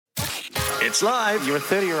It's live. You're a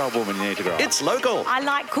 30-year-old woman. You need to grow up. It's local. I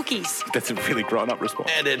like cookies. That's a really grown-up response.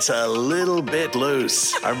 And it's a little bit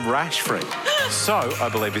loose. I'm rash-free. So, I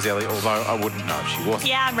believe is Ellie, although I wouldn't know if she wasn't.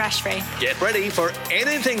 Yeah, I'm rash-free. Get ready for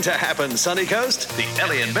anything to happen, Sunny Coast. The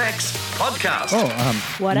Ellie and Bex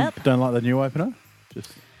podcast. What up? Don't like the new opener?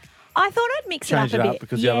 Just I thought I'd mix change it it up a up bit.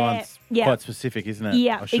 because the other one's quite specific, isn't it?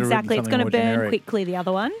 Yeah, I should have exactly. written It's going to something more burn generic. quickly, the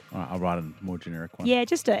other one. All right, I'll write a more generic one. Yeah,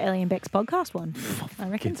 just a Ellie and Bex podcast one. I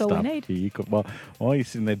reckon Get that's all we stuff. need. Yeah, you could, well, while you're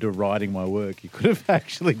sitting there writing my work, you could have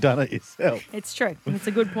actually done it yourself. It's true. It's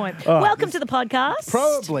a good point. All right, Welcome to the podcast.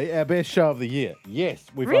 Probably our best show of the year. Yes,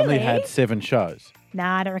 we've Really? only had 7 shows.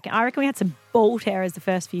 Nah, I don't reckon. I reckon we had some ball terrors the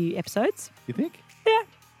first few episodes. You think? Yeah,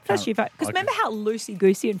 first Oh, few. Because okay. remember how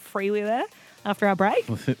loosey-goosey and free we were after our break?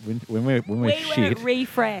 when we're We shit, were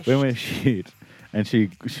refreshed. when we're shit, and she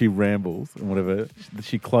rambles and whatever,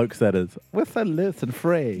 she cloaks that as we're so loose and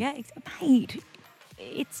free. Yeah, mate.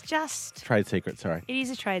 It's just... Trade secret. Sorry. It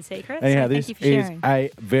is a trade secret. Anyhow, so this thank you for is sharing.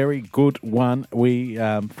 a very good one. We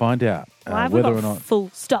find out Why have we whether got or not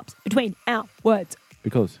full stops between our words?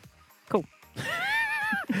 because Cool.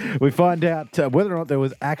 we find out whether or not there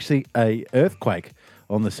was actually a earthquake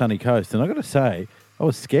on the sunny coast. And I got to say, I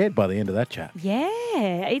was scared by the end of that chat. Yeah,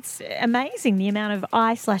 it's amazing the amount of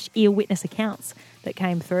eye/ear witness accounts that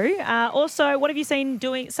came through. Also, what have you seen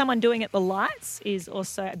someone doing at the lights is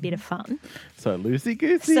also a bit of fun. So loosey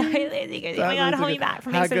goosey. So, oh my God, hold me back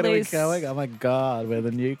from being so How good are we loose. going? Oh my God, we're the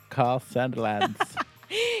new Carl Sanderlands.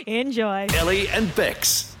 Enjoy. Ellie and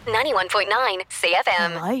Bex. 91.9 CFM.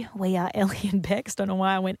 Hello, we are Ellie and Bex. Don't know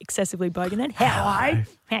why I went excessively bogan then. Hello.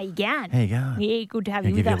 How you going? How you going? Yeah, good to have I'll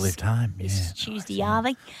you give with you a us. lift home. It's Yeah. Tuesday, are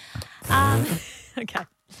they? Okay.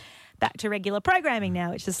 Back to regular programming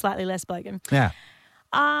now, which is slightly less bogan. Yeah.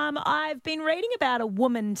 I've been reading about a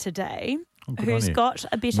woman today Oh, good who's on you. got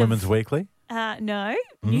a bit Women's of... Weekly, No,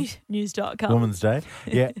 news.com. Women's Day.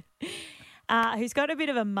 Yeah. Who's got a bit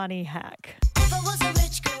of a money hack.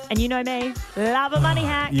 And you know me, love a money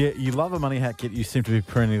hack. Yeah, you love a money hack, yet you seem to be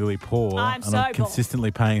perennially poor. I'm and so I'm poor.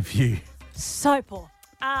 consistently paying for you. So poor.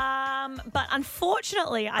 But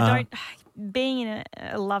unfortunately, I don't... Being in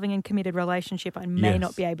a loving and committed relationship, I may Yes.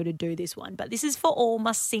 not be able to do this one. But this is for all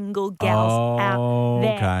my single gals out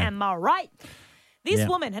there. Okay. Am I right? This Yeah.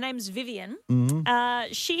 woman, her name's Vivian.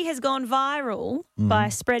 Mm-hmm. She has gone viral by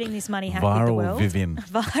spreading this money hack with the Viral world. Vivian.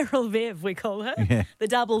 Viral Viv, we call her. Yeah. The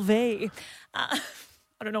double V.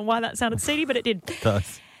 I don't know why that sounded seedy, but it did.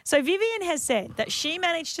 Does. So Vivian has said that she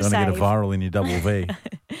managed to Don't want to save get a viral in your double V.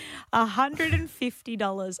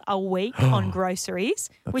 $150 a week on groceries,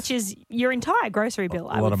 which is your entire grocery bill,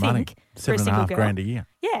 I a lot would of money. think, for a single girl. $7,500 a year.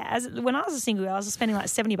 Yeah, when I was a single girl, I was spending like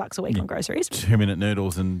 $70 a week on groceries. 2-minute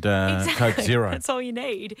noodles and Coke Zero. That's all you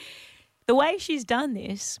need. The way she's done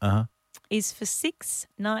this Uh-huh. is for 6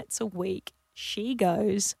 nights a week, she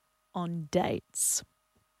goes on dates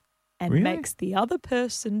and Really? makes the other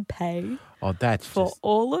person pay Oh, that's for just...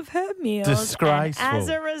 all of her meals. disgraceful. And as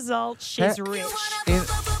a result, she's How- rich.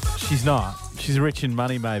 She's not. She's rich in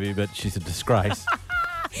money maybe, but she's a disgrace.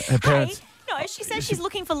 Her parents... Hey, no, she says she's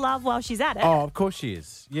looking for love while she's at it. Oh, of course she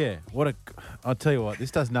is. Yeah. I'll tell you what,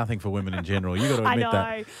 this does nothing for women in general. You've got to I admit know.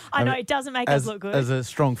 that. I know. mean, It doesn't make as, us look good. As a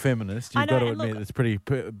strong feminist, I you've know, got to and admit look- it's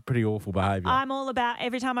pretty awful behaviour. I'm all about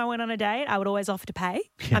every time I went on a date, I would always offer to pay.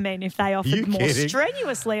 I mean, if they offered You more kidding?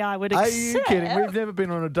 strenuously, I would Are accept. you kidding? We've never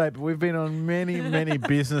been on a date, but we've been on many, many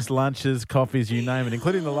business lunches, coffees, you name it,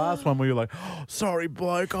 including the last one where you're like, oh, sorry,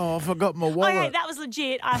 bloke, I forgot my wallet. Okay, that was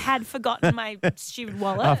legit. I had forgotten my stupid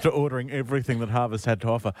wallet. After ordering everything that Harvest had to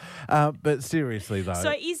offer. But seriously, though.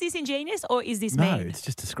 So is this ingenious or is this no, mean? it's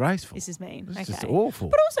just disgraceful. This is mean. It's Okay. just awful.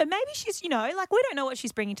 But also, maybe she's, like, we don't know what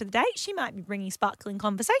she's bringing to the date. She might be bringing sparkling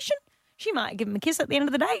conversation. She might give him a kiss at the end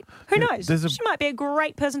of the date. Who knows? there's She might be a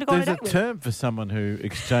great person to go on a There's date a with. term for someone who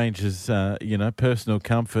exchanges, personal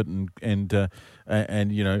comfort and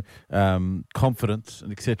confidence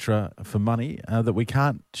and etc. for money that we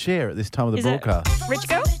can't share at this time of the Is it broadcast. rich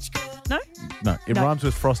girl? No? No, it No. rhymes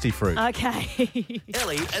with frosty fruit. Okay.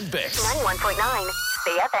 Ellie and Bex. 91.9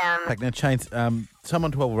 CFM. Now, Chains,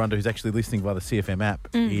 someone 12 or under who's actually listening via the CFM app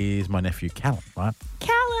is my nephew Callum, right?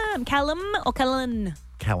 Callum or Callan?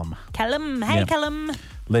 Callum, Callum. Hey, Yeah. Callum.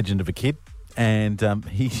 legend of a kid. And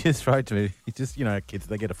he just wrote to me, he's just, kids,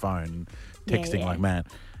 they get a phone, texting Yeah. like mad.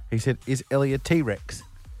 He said, is Ellie a T-Rex?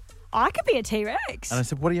 I could be a T-Rex. And I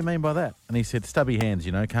said, what do you mean by that? And he said, stubby hands,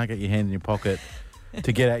 can't get your hand in your pocket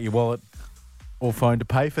to get out your wallet or phone to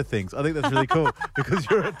pay for things. I think that's really cool because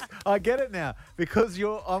I get it now. Because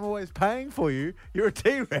I'm always paying for you. You're a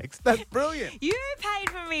T-Rex. That's brilliant. You paid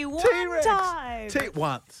for me one T-Rex. time.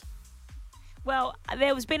 Once. Well,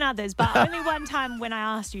 there's been others, but only one time when I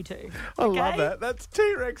asked you to. I love okay? that. That's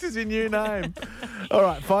T-Rex is your new name. All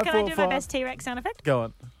right, 545. Can I do my best T-Rex sound effect? Go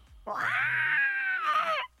on.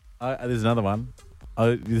 There's another one.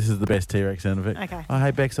 Oh, this is the best T-Rex sound effect. Okay. Oh,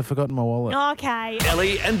 hey, Bex, I've forgotten my wallet. Okay.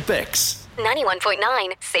 Ellie and Bex. 91.9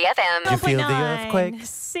 CFM. You feel the 101.9 earthquake?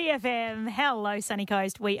 CFM. Hello, Sunny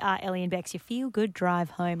Coast. We are Ellie and Bex, your feel-good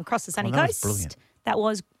drive home across the Sunny Well, that was Coast. brilliant. That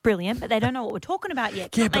was brilliant, but they don't know what we're talking about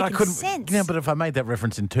yet. Yeah, Not but I making couldn't. sense. Yeah, but if I made that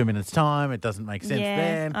reference in 2 minutes' time, it doesn't make sense Yeah,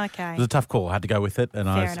 then. okay. It was a tough call. I had to go with it, and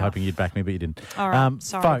I Fair was enough. hoping you'd back me, but you didn't. All right.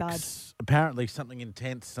 Sorry, folks, apparently something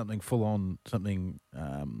intense, something full-on, something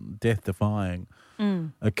death-defying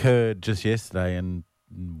occurred just yesterday, and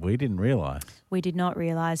we didn't realise. We did not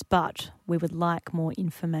realise, but we would like more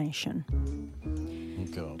information. Oh,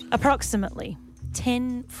 God. Approximately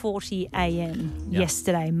 10:40 a.m.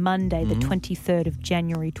 yesterday, Monday, the 23rd of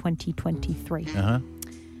January 2023. Uh-huh.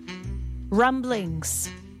 Rumblings,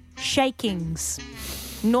 shakings,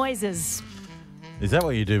 noises Is that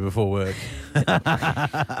what you do before work?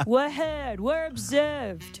 were heard, were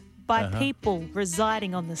observed by Uh-huh. people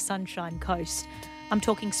residing on the Sunshine Coast. I'm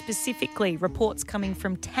talking specifically reports coming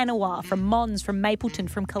from Tanawa, from Mons, from Mapleton,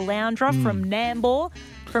 from Caloundra, from Nambour,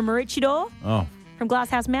 from Maroochydore, Oh, from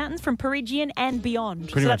Glasshouse Mountains, from Peregian and beyond.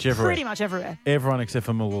 Pretty So much that's everywhere. Pretty much everywhere, everyone except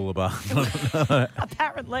for Mooloolaba.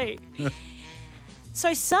 apparently.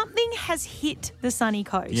 So something has hit the Sunny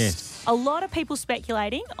Coast. Yes. A lot of people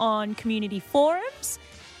speculating on community forums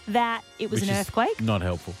that it was Which an is earthquake. Not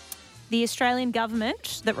helpful. The Australian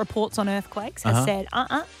government that reports on earthquakes has Uh-huh. said,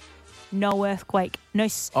 no earthquake, no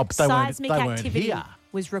Oh, but they weren't- seismic they weren't activity here.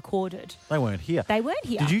 was recorded. They weren't here. They weren't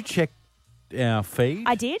here. Did you check our feed?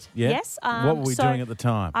 I did, Yeah? yes. What were we so doing at the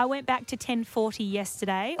time? I went back to 10:40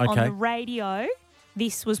 yesterday on Okay. the radio.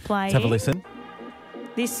 This was playing. Let's have a listen.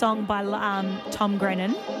 This song by Tom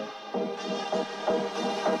Grennan.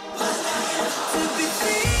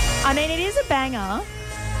 I mean, it is a banger.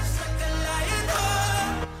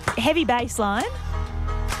 Heavy bass line.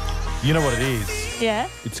 You know what it is? Yeah.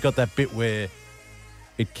 It's got that bit where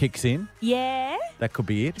it kicks in. Yeah. That could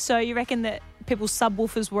be it. So you reckon that people's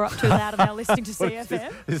subwoofers were up too loud and they were listening to What is this?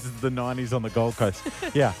 CFM? This is the 90s on the Gold Coast.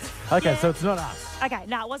 Yeah. Okay, Yeah. so it's not us. Okay,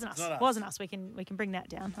 no, it wasn't us. Not us. It wasn't us. We can bring that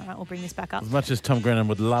down. All right, we'll bring this back up. As much as Tom Grennan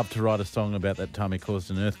would love to write a song about that time he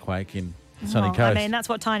caused an earthquake in the Sunny Well, Coast. I mean, that's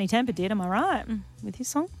what Tiny Temper did. Am I right? With his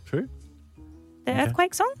song, True? the Okay.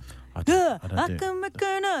 earthquake song. I Yeah, don't I do- can make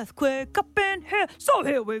an earthquake up in here. So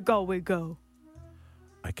here we go, we go.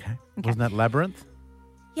 Okay. Wasn't that Labyrinth?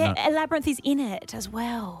 Yeah, No. Labyrinth is in it as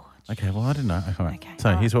well. Okay, well, I didn't know. All right. Okay, So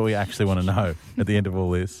all right. here's what we actually want to know at the end of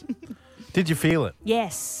all this. Did you feel it?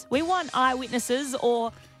 Yes, we want eyewitnesses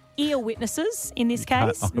or ear witnesses in this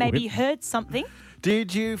case. Maybe Eyewitness. heard something.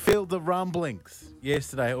 Did you feel the rumblings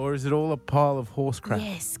yesterday, or is it all a pile of horse crap?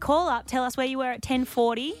 Yes, call up. Tell us where you were at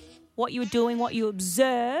 10:40, what you were doing, what you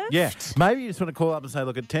observed. Yeah, maybe you just want to call up and say,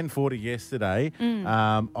 look, at 10:40 yesterday,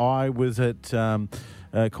 I was at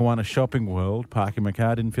Kiwana Shopping World, parking my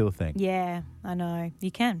car, didn't feel a thing. Yeah, I know.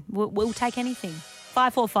 You can. We'll take anything.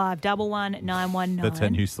 545 11919. That's our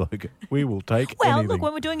new slogan. We will take Well, anything. look,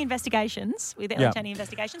 when we're doing investigations, with Yeah. Ellie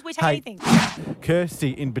Investigations, we take Hey. anything.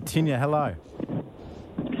 Kirsty in Batinia, hello.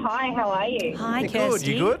 Hi, how are you? Hi, You good?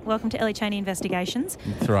 Kirsty. You good? Welcome to Ellie Cheney Investigations.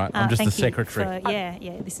 That's right. I'm just the thank you secretary. for- yeah,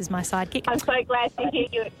 this is my sidekick. I'm so glad to hear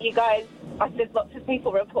you guys. There's lots of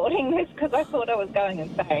people reporting this because I thought I was going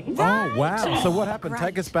insane. Oh, wow. So what happened? Great.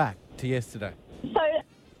 Take us back to yesterday.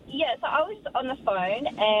 So I was on the phone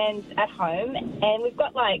and at home, and we've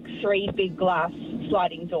got like 3 big glass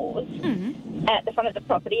sliding doors at the front of the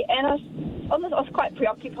property, and I was quite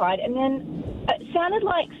preoccupied, and then it sounded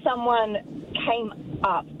like someone came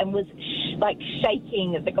up and was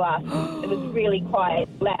shaking the glass. It was really quite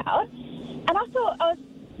loud, and I was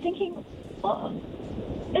thinking, oh,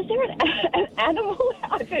 is there an animal?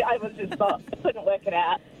 I was just not, I couldn't work it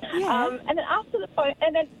out. Yeah. And then after the phone,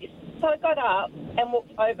 so I got up and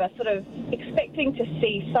walked over, sort of expecting to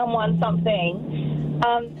see someone, something,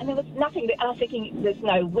 and there was nothing. And I was thinking, there's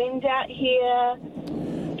no wind out here.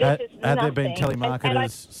 Had there been nothing.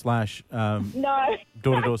 telemarketers slash No.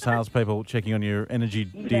 door-to-door salespeople checking on your energy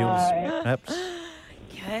deals apps?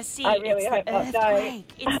 Kirsty, I really it's hope the not. No.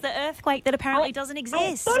 earthquake. It's the earthquake that apparently doesn't It's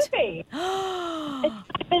exist. got to be.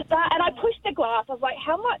 It's bizarre. And I pushed the glass. I was like,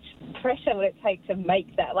 how much pressure would it take to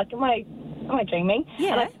make that? Like, am I dreaming?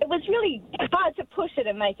 Yeah. And it was really hard to push it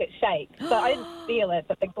and make it shake. So I didn't feel it,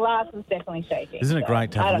 but the glass was definitely shaking. Isn't it So,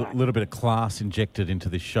 great to I have don't a know. little bit of class injected into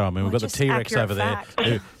this show? I mean, we've got the just T-Rex accurate over there. fact.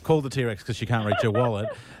 Who called the T-Rex because she can't reach her wallet.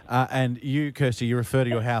 And you, Kirsty, you refer to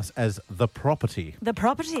your house as the property. The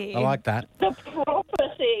property. I like that. The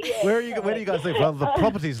property. see. Yeah. Where do you guys live? Well, the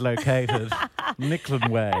property's located Nickland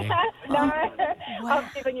Way. No,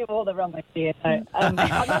 I've given you all the wrong idea. So, I'm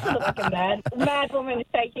not going to look like a mad woman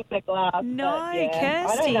shaking the glass. No, but, yeah,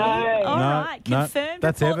 Kirsty. I don't know. All No, right, no, confirmed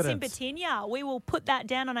that's reports evidence. in Batinia. We will put that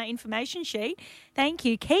down on our information sheet. Thank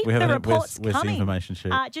you. Keep We have the it. reports Where's the coming. information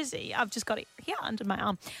sheet? I've just got it here under my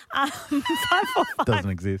arm. 545. Doesn't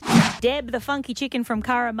exist. Deb, the funky chicken from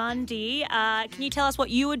Curramundi. Can you tell us what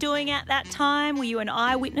you were doing at that time? Were you an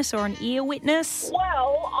eyewitness or an ear witness?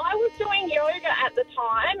 Well, I was doing yoga at the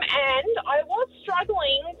time and I was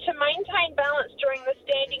struggling to maintain balance during the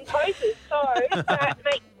standing poses, so that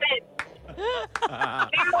makes sense. Now I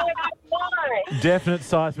know why. Definite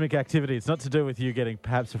seismic activity. It's not to do with you getting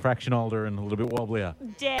perhaps a fraction older and a little bit wobblier.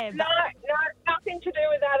 Deb, No, nothing to do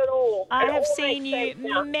with that at all. I It have all seen makes you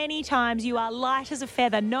sense now. many times. You are light as a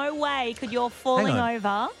feather. No way could your falling on.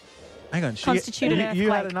 over. Hang on. Constitute an you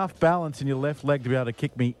had earthquake. enough balance in your left leg to be able to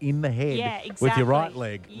kick me in the head Yeah, with your exactly. right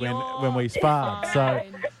leg when we You're sparred. So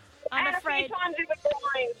fine. I'm And afraid. a few times in the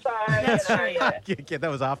groin, so That's you know, true. yeah, that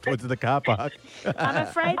was afterwards in the car park. I'm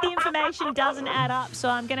afraid the information doesn't add up, so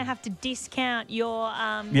I'm going to have to discount your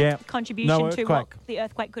Yeah. contribution No to what earthquake. the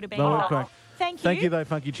earthquake could have been. No Oh, earthquake. Thank you. Thank you, though,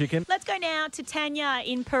 Funky Chicken. Let's go now to Tanya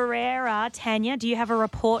in Pereira. Tanya, do you have a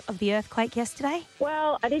report of the earthquake yesterday?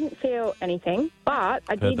 Well, I didn't feel anything, but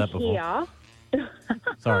I Heard did that before. hear.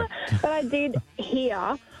 Sorry. But I did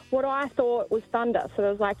hear what I thought was thunder. So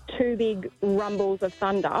there was like two big rumbles of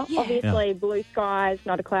thunder. Yeah. Obviously, blue skies,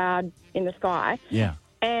 not a cloud in the sky. Yeah.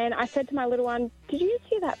 And I said to my little one, "Did you just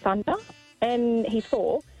hear that thunder?" And he's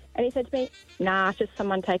 4, and he said to me, "Nah, it's just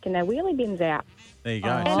someone taking their wheelie bins out." There you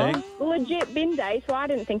go. Oh. See? Legit bin day, so I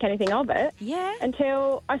didn't think anything of it Yeah.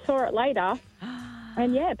 until I saw it later.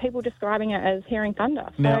 And yeah, people describing it as hearing thunder.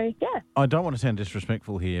 So Now- yeah. I don't want to sound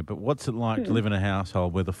disrespectful here, but what's it like to live in a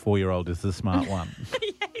household where the 4-year-old is the smart one?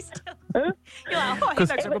 Yeah, he's still- You're like, oh, he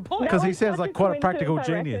makes a good point. Because he one's sounds got like to quite a go practical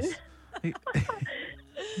into it, I genius.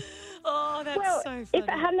 Oh, that's Well, so funny. if it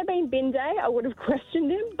hadn't have been bin day, I would have questioned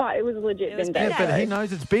him, but it was legit It was bin bin day. day. Yeah, but he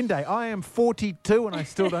knows it's bin day. I am 42 and I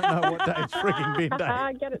still don't know what day it's freaking bin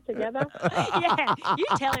day. Get it together. Yeah, you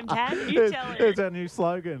tell him, Tan. You tell him. There's our new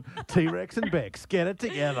slogan. T-Rex and Bex, get it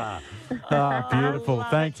together. Ah, beautiful. love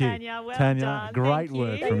Thank it, you. Tanya. Well Tanya, done. great Thank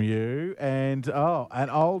work you. from you. And, an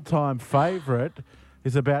old-time favourite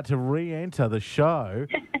is about to re-enter the show.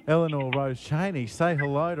 Eleanor Rose Cheney, say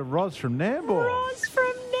hello to Roz from Nambour. Roz from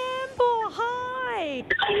Nambour. Hi.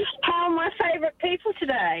 How are my favourite people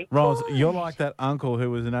today? Roz, you're like that uncle who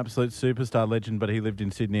was an absolute superstar legend, but he lived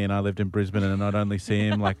in Sydney and I lived in Brisbane, and I'd only see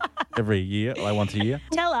him like every year, like once a year.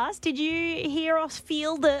 Tell us, did you hear us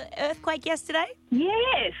feel the earthquake yesterday?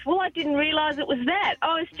 Yes. Well, I didn't realise it was that.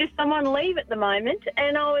 I'm on leave at the moment,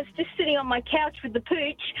 and I was just sitting on my couch with the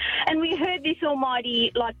pooch, and we heard this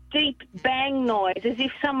almighty, like, deep bang noise as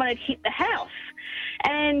if someone had hit the house.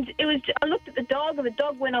 And I looked at the dog, and the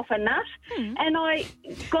dog went off a nut, and I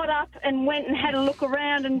got up and went and had a look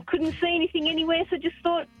around and couldn't see anything anywhere, so just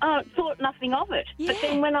thought nothing of it. Yeah. But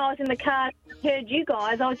then when I was in the car and heard you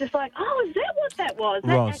guys, I was just like, oh, is that what that was?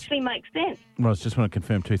 That Roz. actually makes sense. Roz, just want to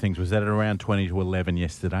confirm 2 things. Was that at around 20 to 11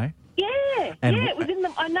 yesterday? Yeah, And- it was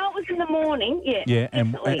I know it was in the morning, yeah. Yeah,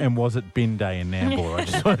 and definitely. was it bin day in Nambour? I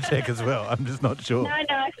just want to check as well. I'm just not sure. No,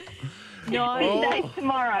 No. bin day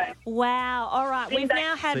tomorrow. Wow. All right. We've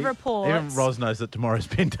now had See? reports. Even Roz knows that tomorrow's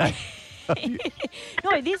bin day.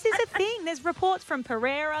 No, this is a thing. There's reports from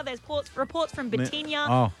Pereira. There's reports from Batinia.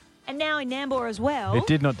 Oh, And now in Nambour as well. it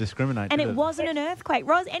did not discriminate. And did it wasn't an earthquake.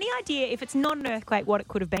 Roz, any idea if it's not an earthquake what it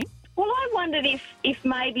could have been? Well, I wondered if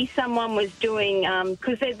maybe someone was doing,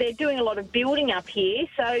 because they're doing a lot of building up here,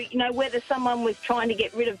 so, whether someone was trying to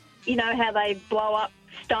get rid of, how they blow up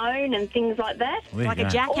stone and things like that. There you Like a go.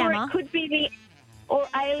 jackhammer. Or it could be or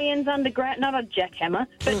aliens underground, not a jackhammer,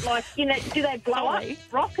 but like, do they blow Sorry. up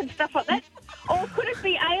rock and stuff like that? Or could it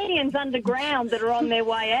be aliens underground that are on their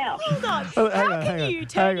way out? Hold on. Oh, How can you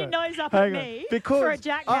turn your nose up at me because for a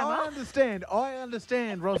jackhammer? I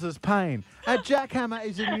understand Roz's pain. A jackhammer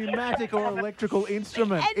is a pneumatic or electrical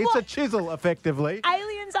instrument. And It's what? a chisel, effectively.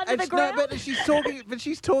 Aliens under the It's ground? No, but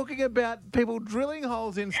she's talking about people drilling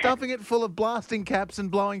holes in, stuffing it full of blasting caps and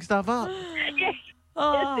blowing stuff up.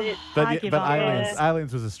 Oh, But, I give but up.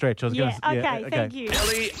 aliens was a stretch. I was Yeah, going to okay, thank you.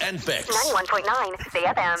 Ellie and Bex. 91.9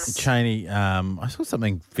 CFM. Cheney, I saw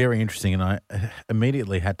something very interesting and I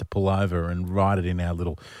immediately had to pull over and write it in our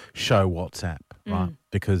little show WhatsApp, right?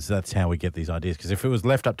 Because that's how we get these ideas. Because if it was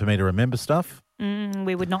left up to me to remember stuff,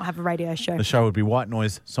 We would not have a radio show. the show would be white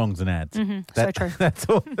noise, songs and ads. so true. That's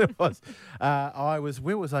all it was.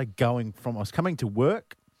 Where was I going from? I was coming to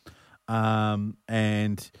work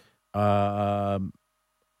and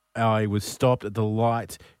I was stopped at the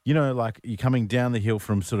light. You know, like you're coming down the hill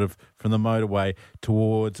from the motorway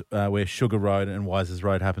towards where Sugar Road and Wisers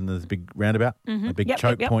Road happen. There's a big roundabout, a big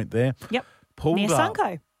choke point there. Yep. Pulled Near up.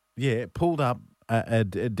 Sunco. Yeah, pulled up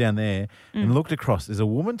down there and looked across. There's a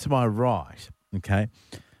woman to my right, okay?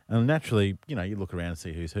 And naturally, you know, you look around and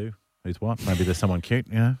see who's who, who's what. Maybe there's someone cute,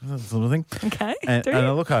 you know, that sort of thing. Okay. And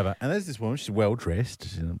I look over, and there's this woman. She's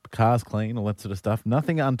well-dressed, car's clean, all that sort of stuff.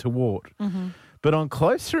 Nothing untoward. Mm-hmm. But on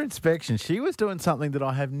closer inspection, she was doing something that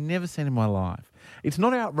I have never seen in my life. It's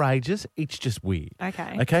not outrageous. It's just weird.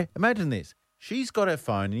 Okay. Okay? Imagine this. She's got her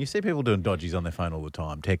phone, and you see people doing dodgies on their phone all the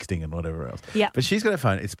time, texting and whatever else. Yeah. But she's got her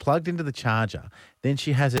phone. It's plugged into the charger. Then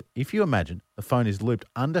she has it, if you imagine, the phone is looped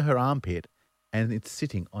under her armpit, and it's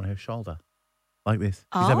sitting on her shoulder like this.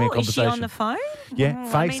 She's having a is she conversation. on the phone?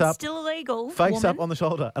 Yeah, face up. Still illegal. Face woman. up on the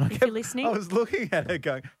shoulder. And If you're listening. I was looking at her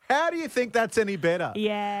going, how do you think that's any better?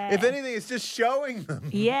 Yeah. If anything, it's just showing them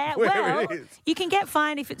Yeah, where well, it is. you can get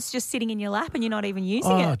fined if it's just sitting in your lap and you're not even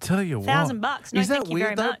using Oh, it. I'll tell you what. $1,000. No, is that thank you weird?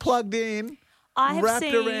 very Though? much. Plugged in, I have wrapped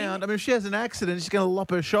seen- around. I mean, if she has an accident, she's going to lop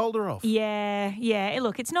her shoulder off. Yeah.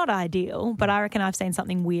 Look, it's not ideal, but I reckon I've seen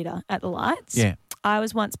something weirder at the lights. Yeah. I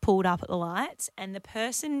was once pulled up at the lights and the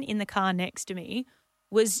person in the car next to me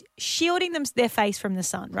was shielding their face from the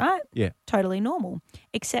sun, right? Yeah. Totally normal.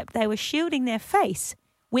 Except they were shielding their face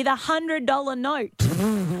with $100 note.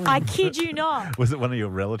 I kid you not. Was it one of your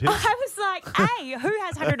relatives? I was like, A, who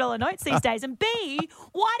has $100 notes these days? And B,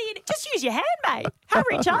 why do you just use your hand, mate? How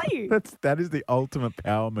rich are you? That is the ultimate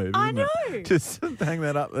power move, I isn't it? know. Just hang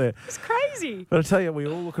that up there. It's crazy. But I tell you, we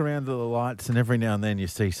all look around to the lights and every now and then you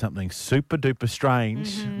see something super duper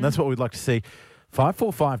strange. Mm-hmm. And that's what we'd like to see.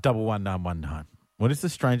 545 11919. What is the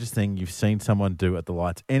strangest thing you've seen someone do at the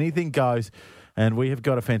lights? Anything goes. And we have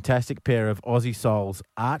got a fantastic pair of Aussie Soles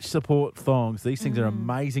arch support thongs. These things are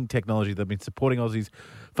amazing technology. They've been supporting Aussies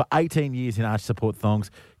for 18 years in arch support thongs.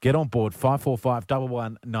 Get on board, 545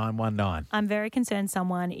 11919. I'm very concerned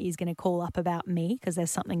someone is going to call up about me because there's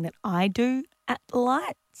something that I do at the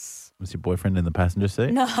lights. Was your boyfriend in the passenger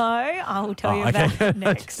seat? No, I will tell you about it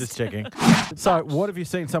next. Just checking. So, what have you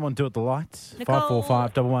seen someone do at the lights? Nicole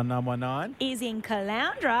 545 11919. Is in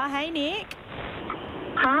Caloundra. Hey, Nick.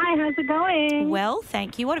 Hi, how's it going? Well,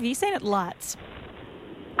 thank you. What have you seen at the lights?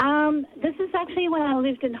 This is actually when I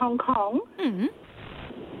lived in Hong Kong. Mm-hmm.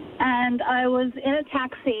 And I was in a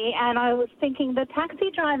taxi, and I was thinking the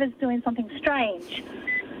taxi driver's doing something strange.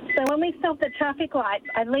 So when we stopped at traffic lights,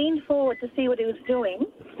 I leaned forward to see what he was doing,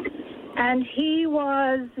 and he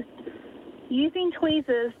was using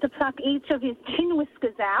tweezers to pluck each of his chin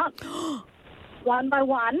whiskers out, one by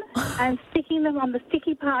one, and sticking them on the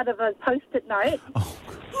sticky part of a Post-it note.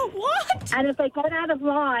 What? And if they got out of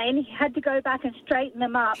line, he had to go back and straighten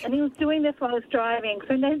them up. And he was doing this while I was driving.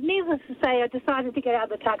 So needless to say, I decided to get out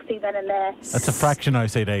of the taxi then and there. That's a fraction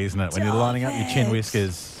OCD, isn't it? When you're lining up your chin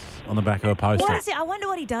whiskers on the back of a poster. What is it? I wonder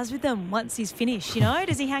what he does with them once he's finished, you know?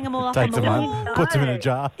 Does he hang them all up Takes on the them wall? home, puts them in a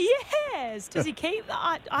jar. Yes. Does he keep...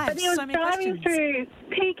 I have But he was so many driving questions. through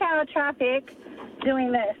peak hour traffic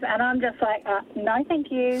doing this. And I'm just like, no, thank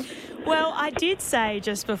you. Well, I did say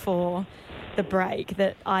just before the break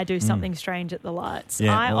that I do something strange at the lights.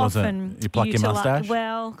 Yeah, I what was it? often You pluck your moustache?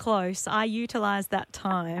 Well, close. I utilise that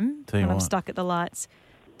time Tell you when I'm what. stuck at the lights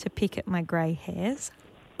to pick at my grey hairs.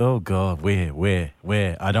 Oh, God. Where?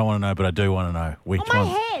 I don't want to know, but I do want to know. Which On my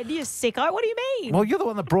one? head, you sicko. What do you mean? Well, you're the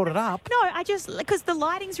one that brought it up. No, I just... Because the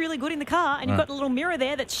lighting's really good in the car and you've got a little mirror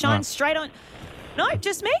there that shines straight on... No,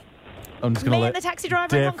 just me. I'm just going to Me let... and the taxi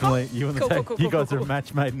driver in Hong Kong? Definitely. You and the Cool, cool, you cool, guys cool, are a cool.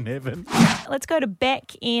 match made in heaven. Let's go to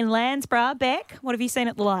Beck in Landsborough. Beck, what have you seen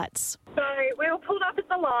at the lights? So we were pulled up at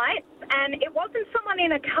the lights, and it wasn't someone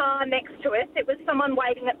in a car next to us. It was someone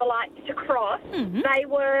waiting at the lights to cross. They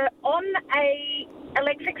were on a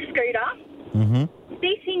electric scooter,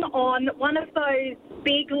 sitting on one of those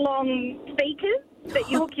big, long speakers that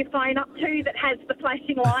you hook your phone up to that has the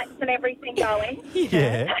flashing lights and everything going. Yeah.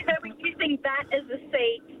 They were using that as a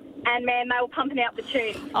seat, and, man, they were pumping out the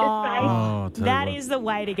tune. Oh, tell you That what. is the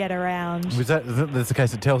way to get around. Was that's the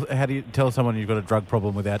case? How do you tell someone you've got a drug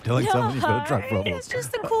problem without telling someone you've got a drug problem? It's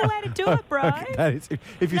just the cool way to do it, bro. Okay, that is,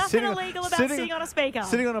 if you're Nothing sitting, illegal about sitting on a speaker.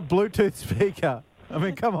 Sitting on a Bluetooth speaker. I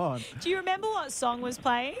mean, come on. Do you remember what song was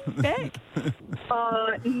playing, Beck?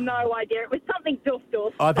 No idea. It was something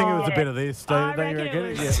doof-doof. I think it was a bit of this. Don't you reckon reckon?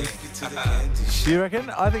 it Yeah. Do you reckon?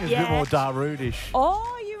 I think it's a bit Yeah. more Darude-ish.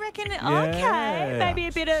 Oh, you reckon? Okay, maybe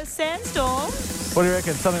a bit of Sandstorm. What do you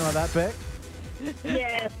reckon? Something like that, Beck?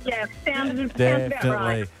 Yeah, sounds about Definitely.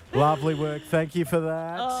 right. Lovely work. Thank you for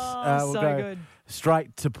that. Oh, we'll so go good.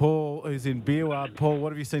 straight to Paul, who's in Beerward. Paul,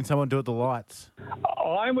 what have you seen someone do at the lights?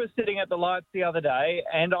 I was sitting at the lights the other day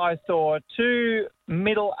and I saw two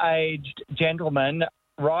middle-aged gentlemen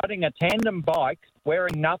riding a tandem bike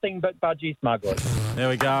wearing nothing but budgie smugglers. There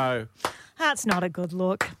we go. That's not a good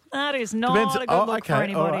look. That is not a good look for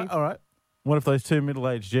anybody. All right. What if those two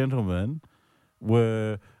middle-aged gentlemen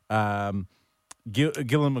were Gillan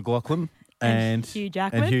McLaughlin and Hugh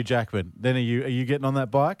Jackman? Then are you getting on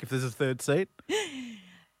that bike if there's a third seat?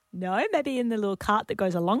 No, maybe in the little cart that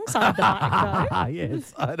goes alongside the bike, though.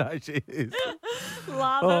 Yes, I know she is.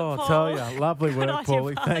 Love it, Oh, Paul. I tell you, lovely work, Good on you,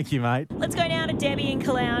 Paulie. bud. Thank you, mate. Let's go now to Debbie in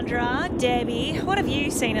Caloundra. Debbie, what have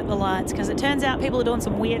you seen at the lights? Because it turns out people are doing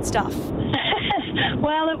some weird stuff.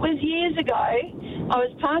 Well, it was years ago. I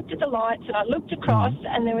was parked at the lights and I looked across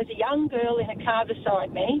and there was a young girl in a car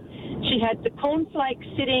beside me. She had the cornflakes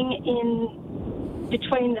sitting in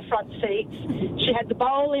between the front seats. She had the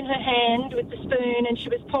bowl in her hand with the spoon and she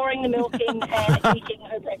was pouring the milk in and eating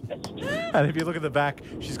her breakfast. And if you look at the back,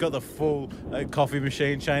 she's got the full coffee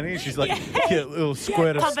machine, Shani. She's like a little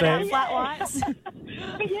squirt of Pumping out steam. flat whites.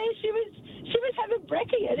 But yeah, she was having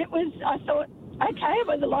brekkie and it was, I thought, okay,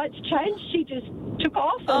 when the lights changed, she just took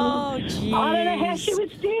off. And Oh, jeez. I don't know how she was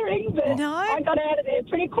steering, but No. I got out of there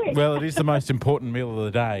pretty quick. Well, it is the most important meal of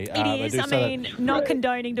the day. It is. I mean, not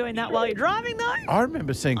condoning doing that while you're driving, though. I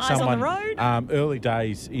remember seeing Eyes on someone the road. early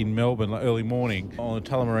days in Melbourne, like early morning, on the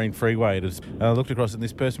Tullamarine Freeway. I looked across and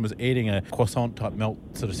this person was eating a croissant-type melt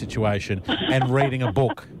sort of situation and reading a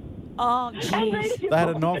book. Oh, jeez. They had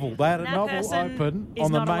a novel. They had a That novel person open is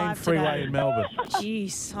on the not main alive freeway today. in Melbourne.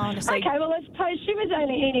 Jeez, honestly. Okay, well, I suppose she was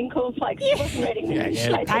only eating cornflakes. She wasn't reading the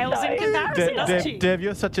newspaper. Pales in comparison, doesn't she? Deb,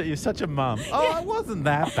 you're such a mum. Oh, it wasn't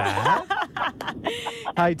that bad.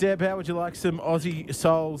 Hey, Deb, how would you like some Aussie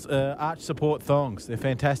Souls arch support thongs? They're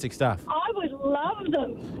fantastic stuff. I would love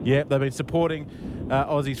them. Yep, they've been supporting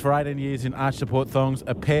Aussies for 18 years in arch support thongs.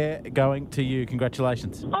 A pair going to you.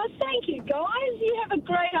 Congratulations. Oh, thank you, guys. You have a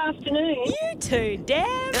great afternoon. You too, Deb.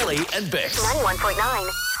 Ellie and Bex. 91.9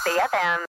 CFM.